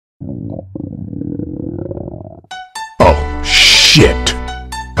Oh, shit.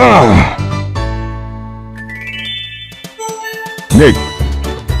 Nick.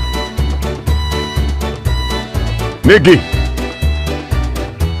 Nicky.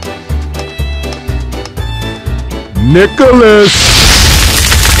 Nicholas.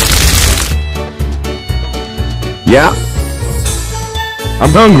 Yeah? I'm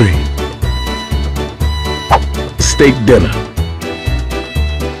hungry. Steak dinner.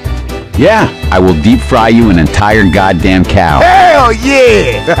 Yeah, I will deep fry you an entire goddamn cow. Hell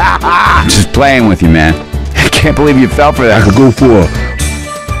yeah! Just playing with you, man. I can't believe you fell for that. I could go for a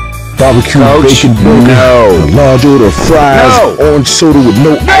barbecue bacon burger, no. a large order of fries, No. orange soda with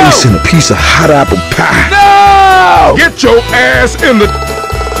no ice, and a piece of hot apple pie. No! Get your ass in the...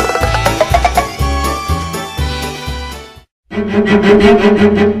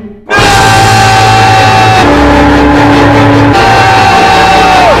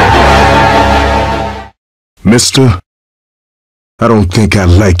 Mister, I don't think I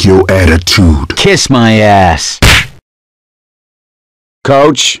like your attitude. Kiss my ass.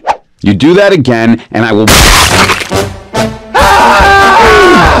 Coach, you do that again, and I will...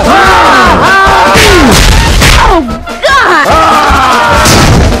 Oh, God!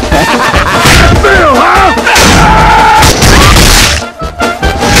 Bill, huh?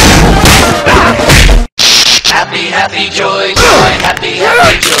 Happy, happy, joy, joy, happy,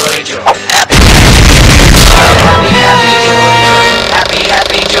 happy, joy, joy, happy, happy,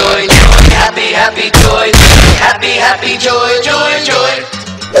 happy, joy, joy, happy, happy, joy, happy, happy, joy, joy, joy.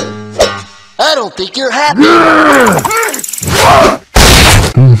 I don't think you're happy.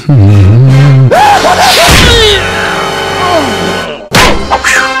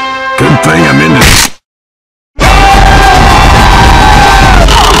 Good thing I'm in this.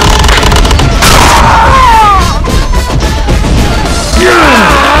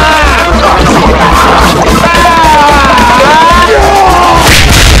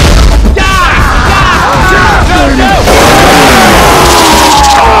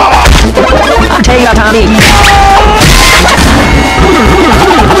 Take up, honey.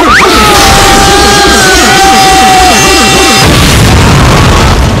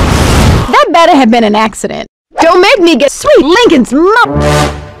 That better have been an accident. Don't make me get sweet Lincoln's mom.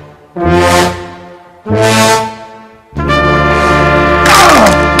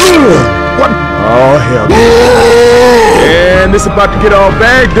 What? Oh, hell. Man, this about to get all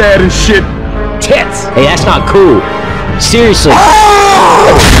Baghdad and shit. Tits! Hey, that's not cool. Seriously.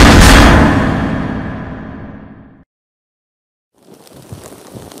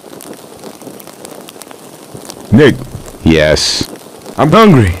 Nick, Yes. I'm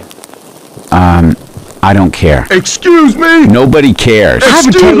hungry. I don't care. Excuse me? Nobody cares.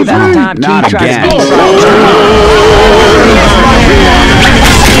 Excuse me? Not again.